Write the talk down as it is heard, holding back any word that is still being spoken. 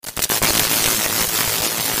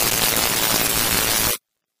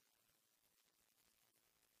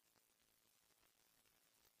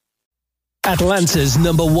Atlanta's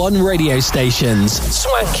 #1 radio stations,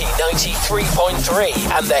 Swanky 93.3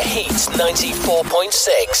 and The Heat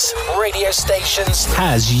 94.6 radio stations,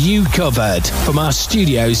 has you covered. From our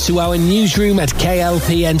studios to our newsroom at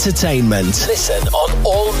K.L.P. Entertainment. Listen on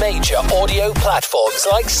all major audio platforms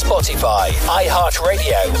like Spotify,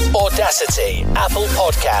 iHeartRadio, Audacity, Apple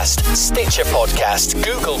Podcast, Stitcher Podcast,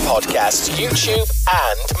 Google Podcast, YouTube,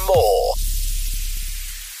 and more.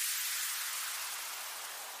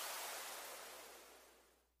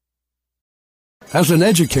 As an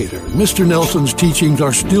educator, Mr. Nelson's teachings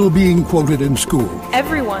are still being quoted in school.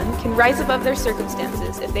 Everyone can rise above their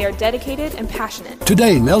circumstances if they are dedicated and passionate.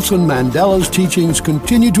 Today, Nelson Mandela's teachings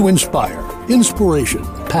continue to inspire. Inspiration.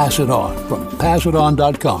 Pass it on from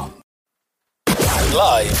passiton.com.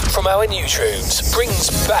 Live from our newsrooms brings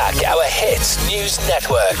back our hit news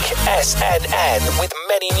network, SNN, with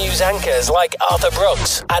many news anchors like Arthur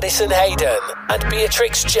Brooks, Addison Hayden, and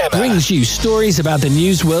Beatrix Gemma. Brings you stories about the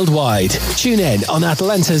news worldwide. Tune in on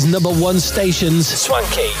Atlanta's #1 stations,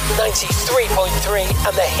 Swanky 93.3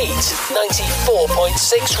 and The Heat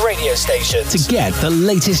 94.6 radio stations. To get the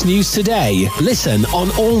latest news today, listen on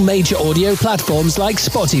all major audio platforms like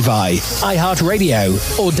Spotify, iHeartRadio,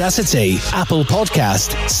 Audacity, Apple Podcast,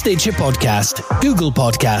 Stitcher Podcast, Google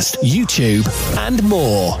Podcast, YouTube, and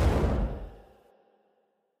more.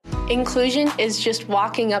 Inclusion is just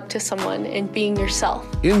walking up to someone and being yourself.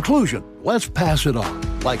 Inclusion. Let's pass it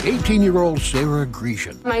on. Like 18-year-old Sarah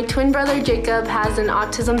Grecian. My twin brother Jacob has an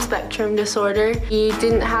autism spectrum disorder. He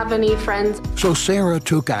didn't have any friends. So Sarah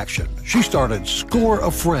took action. She started Score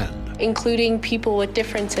a Friend. Including people with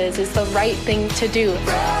differences is the right thing to do.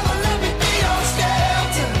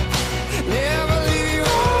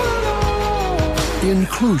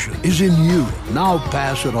 Inclusion is in you. Now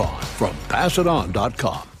pass it on from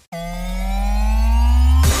passiton.com.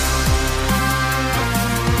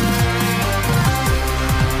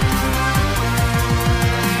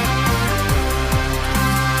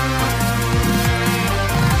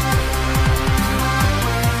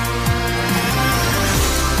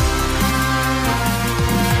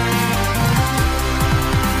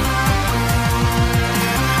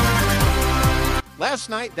 Last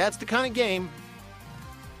night, that's the kind of game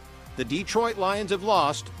the Detroit Lions have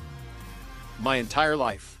lost my entire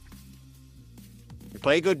life. They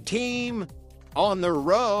play a good team on the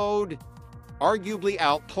road, arguably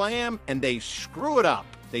outplay them, and they screw it up.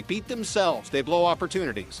 They beat themselves. They blow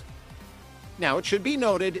opportunities. Now, it should be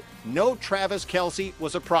noted, no Travis Kelce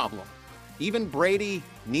was a problem. Even Brady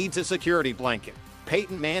needs a security blanket.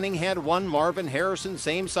 Peyton Manning had one, Marvin Harrison,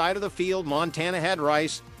 same side of the field, Montana had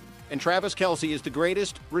Rice, and Travis Kelce is the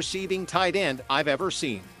greatest receiving tight end I've ever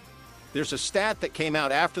seen. There's a stat that came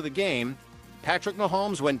out after the game. Patrick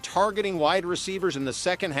Mahomes, when targeting wide receivers in the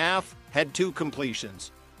second half, had 2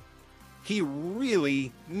 completions. He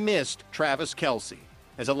really missed Travis Kelce.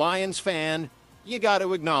 As a Lions fan, you got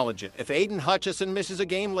to acknowledge it. If Aiden Hutchinson misses a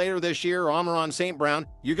game later this year, or Amon St. Brown,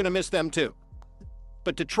 you're going to miss them too.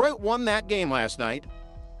 But Detroit won that game last night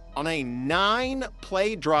on a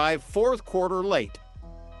 9-play drive, fourth quarter late.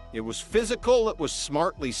 It was physical, it was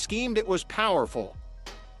smartly schemed, it was powerful.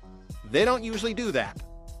 They don't usually do that,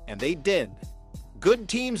 and they did. Good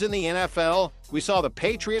teams in the NFL, we saw the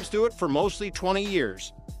Patriots do it for mostly 20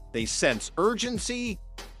 years. They sense urgency,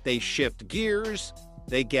 they shift gears,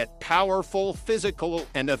 they get powerful, physical,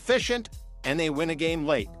 and efficient, and they win a game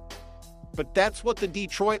late. But that's what the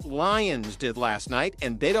Detroit Lions did last night,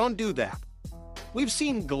 and they don't do that. We've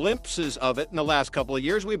seen glimpses of it in the last couple of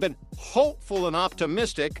years. We've been hopeful and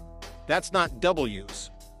optimistic. That's not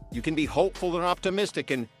W's. You can be hopeful and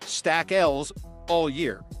optimistic and stack L's all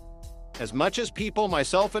year. As much as people,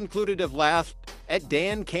 myself included, have laughed at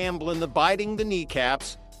Dan Campbell and the biting the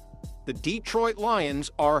kneecaps, the Detroit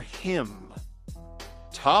Lions are him.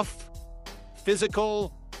 Tough,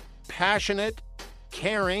 physical, passionate,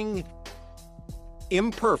 caring,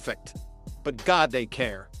 imperfect. But God, they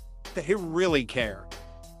care. They really care.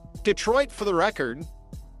 Detroit, for the record,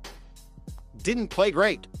 didn't play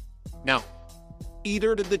great. Now,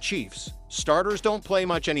 either did the Chiefs. Starters don't play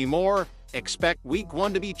much anymore. Expect week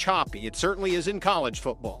 1 to be choppy. It certainly is in college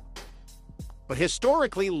football. But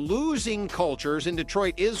historically, losing cultures in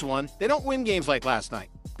Detroit is one. They don't win games like last night.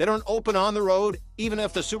 They don't open on the road, even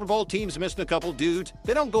if the Super Bowl team's missing a couple dudes.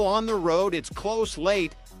 They don't go on the road. It's close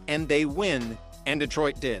late, and they win, and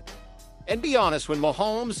Detroit did. And be honest, when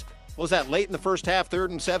Mahomes was that late in the first half,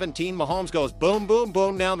 3rd and 17, Mahomes goes boom, boom,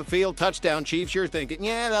 boom down the field, touchdown, Chiefs. You're thinking,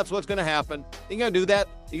 yeah, that's what's going to happen. You're going to do that.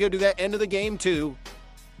 You're going to do that end of the game, too.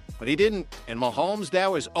 But he didn't. And Mahomes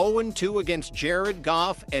now is 0-2 against Jared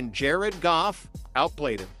Goff, and Jared Goff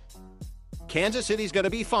outplayed him. Kansas City's going to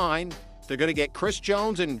be fine. They're going to get Chris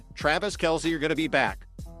Jones and Travis Kelce are going to be back.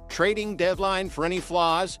 Trading deadline for any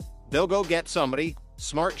flaws, they'll go get somebody.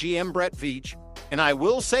 Smart GM Brett Veach. And I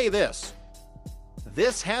will say this.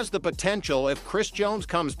 This has the potential, if Chris Jones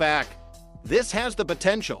comes back, this has the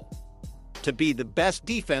potential to be the best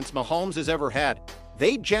defense Mahomes has ever had.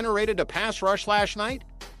 They generated a pass rush last night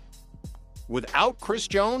without Chris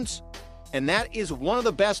Jones, and that is one of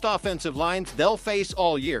the best offensive lines they'll face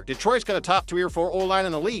all year. Detroit's got a top 3 or 4 O-line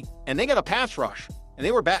in the league, and they got a pass rush, and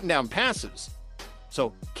they were batting down passes.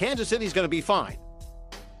 So Kansas City's going to be fine.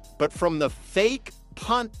 But from the fake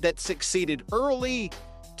punt that succeeded early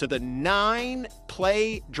to the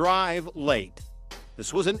 9-play drive late,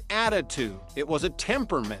 this was an attitude. It was a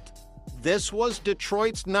temperament. This was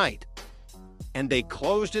Detroit's night, and they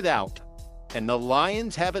closed it out. And the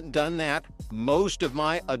Lions haven't done that most of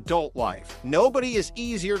my adult life. Nobody is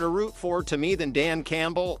easier to root for to me than Dan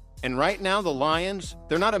Campbell. And right now, the Lions,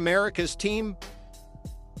 they're not America's team,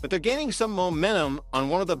 but they're gaining some momentum on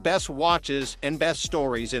one of the best watches and best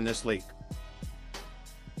stories in this league.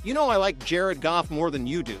 You know I like Jared Goff more than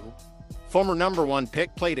you do. Former number 1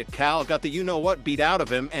 pick, played at Cal, got the you-know-what beat out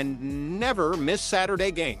of him, and never missed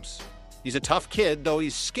Saturday games. He's a tough kid, though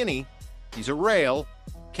he's skinny. He's a rail,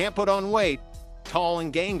 can't put on weight, tall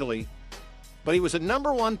and gangly. But he was a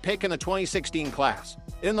number 1 pick in the 2016 class.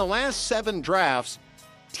 In the last 7 drafts,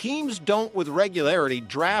 teams don't with regularity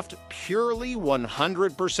draft purely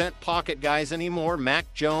 100% pocket guys anymore.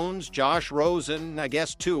 Mac Jones, Josh Rosen, I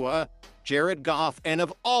guess Tua, Jared Goff, and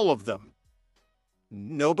of all of them,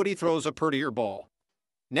 nobody throws a prettier ball.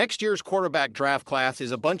 Next year's quarterback draft class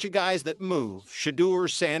is a bunch of guys that move. Shedeur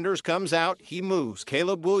Sanders comes out, he moves.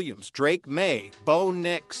 Caleb Williams, Drake May, Bo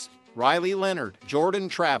Nix, Riley Leonard, Jordan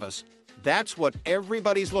Travis. That's what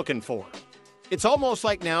everybody's looking for. It's almost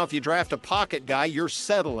like now if you draft a pocket guy, you're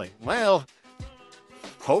settling. Well,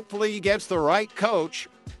 hopefully he gets the right coach.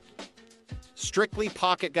 Strictly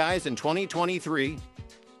pocket guys in 2023.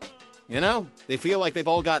 You know, they feel like they've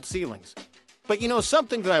all got ceilings. But you know,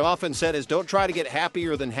 something that I've often said is don't try to get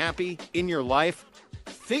happier than happy in your life.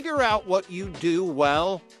 Figure out what you do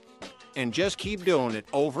well and just keep doing it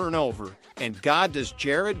over and over. And God, does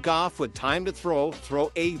Jared Goff with time to throw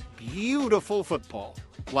a beautiful football.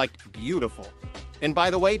 Like beautiful. And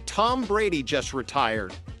by the way, Tom Brady just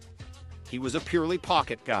retired. He was a purely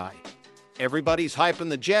pocket guy. Everybody's hyping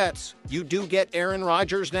the Jets. You do get Aaron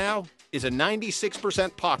Rodgers now, is a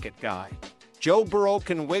 96% pocket guy. Joe Burrow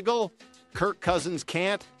can wiggle. Kirk Cousins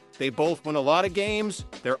can't. They both win a lot of games.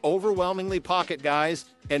 They're overwhelmingly pocket guys.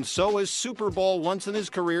 And so is Super Bowl once in his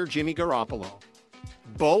career Jimmy Garoppolo.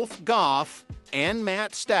 Both Goff and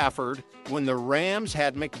Matt Stafford, when the Rams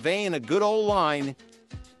had McVay in a good old line,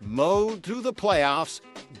 mowed through the playoffs,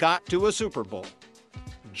 got to a Super Bowl.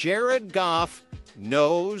 Jared Goff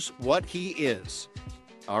knows what he is.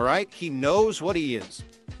 All right? He knows what he is.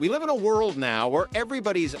 We live in a world now where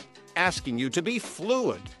everybody's asking you to be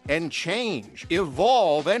fluid and change,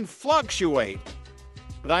 evolve, and fluctuate.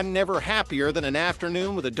 But I'm never happier than an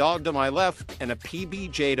afternoon with a dog to my left and a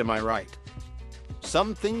PBJ to my right.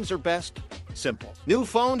 Some things are best simple. New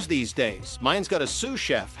phones these days. Mine's got a sous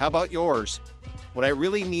chef. How about yours? What I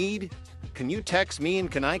really need? Can you text me and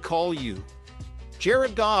can I call you?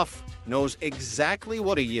 Jared Goff knows exactly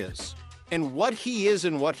what he is. And what he is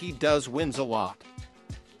and what he does wins a lot.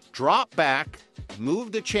 Drop back,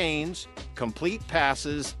 move the chains, complete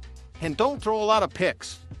passes, and don't throw a lot of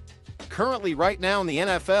picks. Currently, right now in the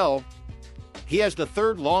NFL, he has the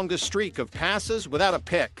 3rd longest streak of passes without a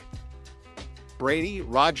pick. Brady,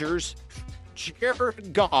 Rodgers,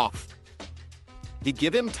 Jared Goff. You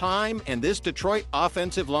give him time, and this Detroit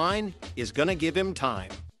offensive line is going to give him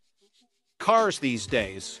time. Cars these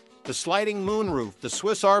days, the sliding moonroof, the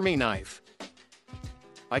Swiss Army knife.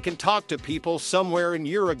 I can talk to people somewhere in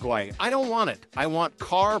Uruguay. I don't want it. I want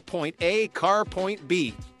car point A, car point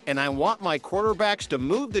B. And I want my quarterbacks to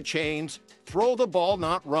move the chains, throw the ball,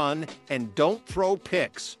 not run, and don't throw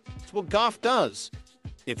picks. That's what Goff does.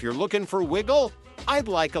 If you're looking for wiggle, I'd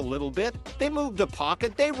like a little bit. They move the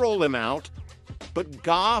pocket, they roll him out. But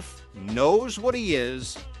Goff knows what he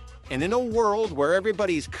is, and in a world where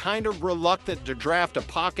everybody's kind of reluctant to draft a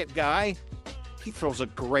pocket guy, he throws a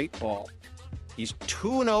great ball. He's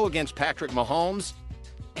 2-0 against Patrick Mahomes,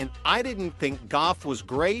 and I didn't think Goff was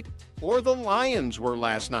great or the Lions were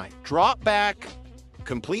last night. Drop back,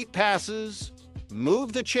 complete passes,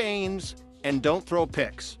 move the chains, and don't throw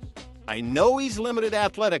picks. I know he's limited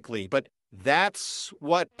athletically, but that's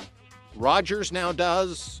what Rodgers now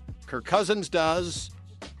does, Kirk Cousins does,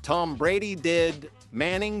 Tom Brady did,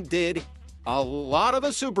 Manning did. A lot of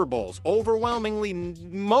the Super Bowls, overwhelmingly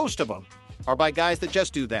most of them, are by guys that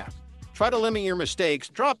just do that. Try to limit your mistakes.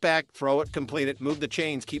 Drop back, throw it, complete it, move the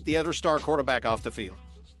chains, keep the other star quarterback off the field.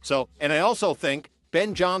 So, and I also think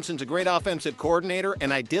Ben Johnson's a great offensive coordinator,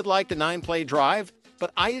 and I did like the 9-play drive,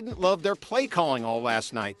 but I didn't love their play calling all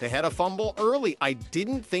last night. They had a fumble early. I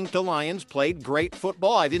didn't think the Lions played great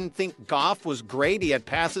football. I didn't think Goff was great. He had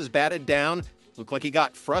passes batted down. Looked like he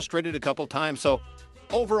got frustrated a couple times. So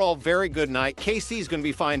overall, very good night. KC's going to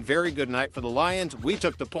be fine. Very good night for the Lions. We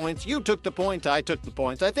took the points. You took the points. I took the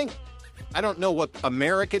points. I don't know what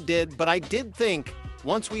America did, but I did think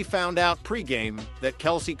once we found out pregame that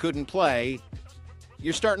Kelsey couldn't play,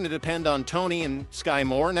 you're starting to depend on Tony and Sky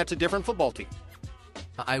Moore, and that's a different football team.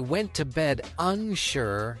 I went to bed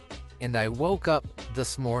unsure, and I woke up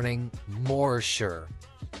this morning more sure.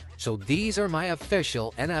 So these are my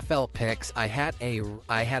official NFL picks. I had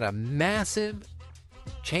a massive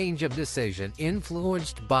change of decision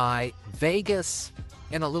influenced by Vegas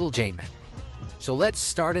and a little J-Man. So let's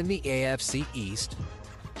start in the AFC East.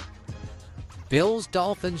 Bills,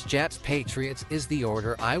 Dolphins, Jets, Patriots is the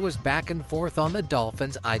order. I was back and forth on the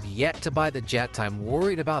Dolphins. I've yet to buy the Jets. I'm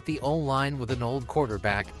worried about the O-line with an old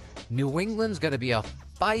quarterback. New England's going to be a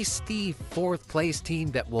feisty fourth-place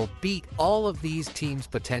team that will beat all of these teams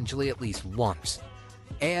potentially at least once.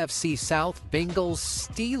 AFC South, Bengals,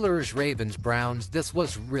 Steelers, Ravens, Browns. This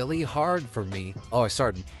was really hard for me.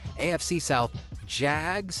 AFC South,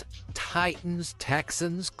 Jags, Titans,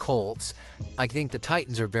 Texans, Colts. I think the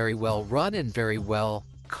Titans are very well run and very well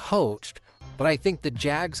coached, but I think the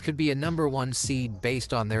Jags could be a number 1 seed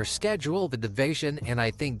based on their schedule, the division, and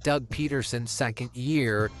I think Doug Peterson's second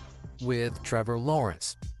year with Trevor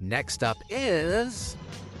Lawrence. Next up is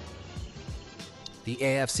the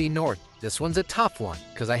AFC North. This one's a tough one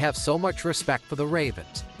because I have so much respect for the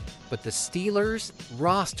Ravens. But the Steelers'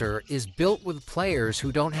 roster is built with players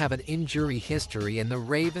who don't have an injury history, and the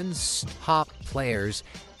Ravens' top players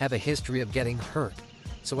have a history of getting hurt.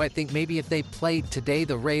 So I think maybe if they played today,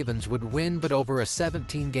 the Ravens would win, but over a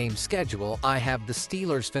 17-game schedule, I have the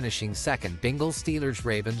Steelers finishing second. Bengals, Steelers,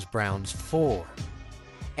 Ravens, Browns, 4.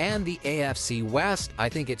 And the AFC West, I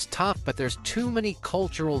think it's tough, but there's too many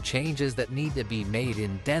cultural changes that need to be made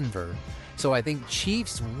in Denver. So I think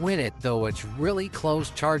Chiefs win it, though it's really close.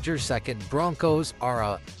 Chargers second. Broncos are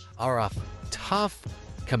a tough,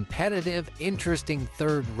 competitive, interesting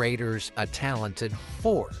third. Raiders a talented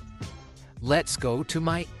 4. Let's go to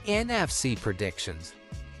my NFC predictions.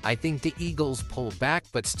 I think the Eagles pull back,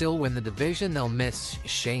 but still win the division. They'll miss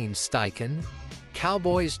Shane Steichen.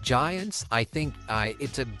 Cowboys, Giants, I think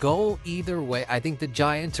it's a go either way. I think the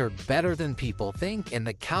Giants are better than people think, and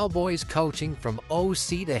the Cowboys coaching from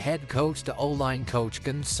OC to head coach to O-line coach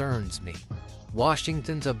concerns me.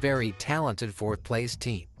 Washington's a very talented fourth-place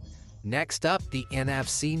team. Next up, the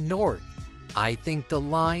NFC North. I think the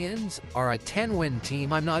Lions are a 10-win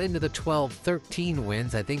team. I'm not into the 12-13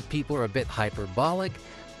 wins. I think people are a bit hyperbolic.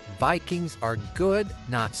 Vikings are good,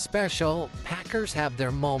 not special. Packers have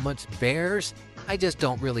their moments. Bears, I just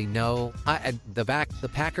don't really know. The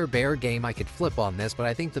Packer-Bear game, I could flip on this, but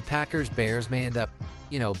I think the Packers-Bears may end up,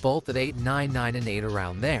 both at 8-9, 9-8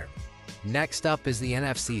 around there. Next up is the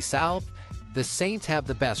NFC South. The Saints have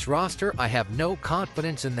the best roster. I have no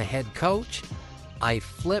confidence in the head coach. I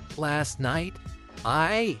flipped last night.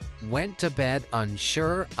 I went to bed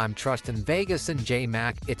unsure. I'm trusting Vegas and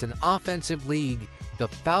J-Mac. It's an offensive league. The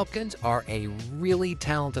Falcons are a really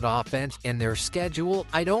talented offense, and their schedule,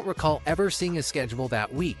 I don't recall ever seeing a schedule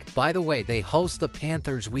that weak. By the way, they host the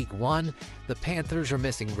Panthers week 1. The Panthers are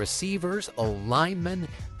missing receivers, linemen.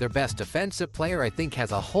 Their best defensive player, I think,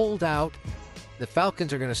 has a holdout. The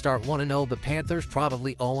Falcons are going to start 1-0. The Panthers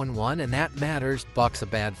probably 0-1, and that matters. Bucks a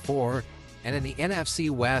bad 4. And in the NFC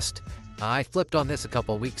West, I flipped on this a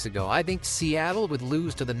couple weeks ago. I think Seattle would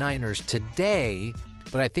lose to the Niners today,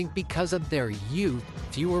 but I think because of their youth,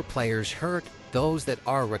 fewer players hurt, those that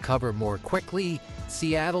are recover more quickly.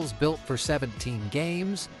 Seattle's built for 17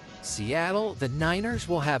 games. Seattle, the Niners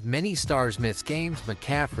will have many stars miss games.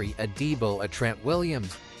 McCaffrey, a Debo, a Trent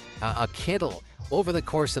Williams, a Kittle. Over the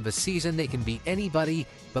course of a season, they can beat anybody,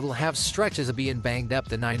 but will have stretches of being banged up.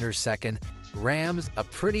 The Niners second. Rams, a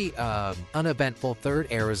pretty uneventful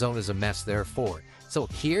third. Arizona's a mess there, 4. So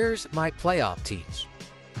here's my playoff teams.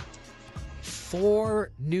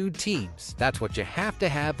 4 new teams. That's what you have to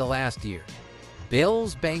have the last year.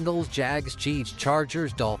 Bills, Bengals, Jags, Chiefs,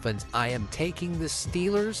 Chargers, Dolphins. I am taking the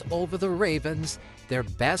Steelers over the Ravens. Their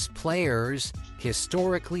best players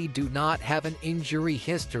historically do not have an injury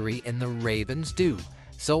history, and the Ravens do.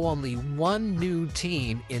 So only 1 new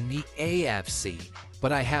team in the AFC.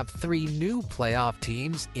 But I have 3 new playoff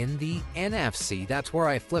teams in the NFC. That's where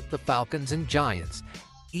I flip the Falcons and Giants.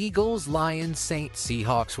 Eagles, Lions, Saints,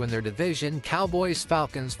 Seahawks win their division. Cowboys,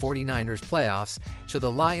 Falcons, 49ers playoffs. So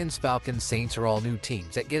the Lions, Falcons, Saints are all new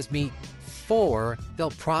teams. That gives me 4.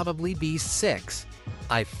 There'll probably be 6.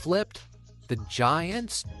 I flipped the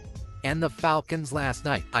Giants and the Falcons last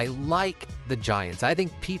night. I like the Giants. I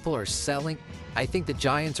think people are selling. I think the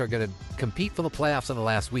Giants are going to compete for the playoffs on the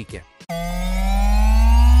last weekend.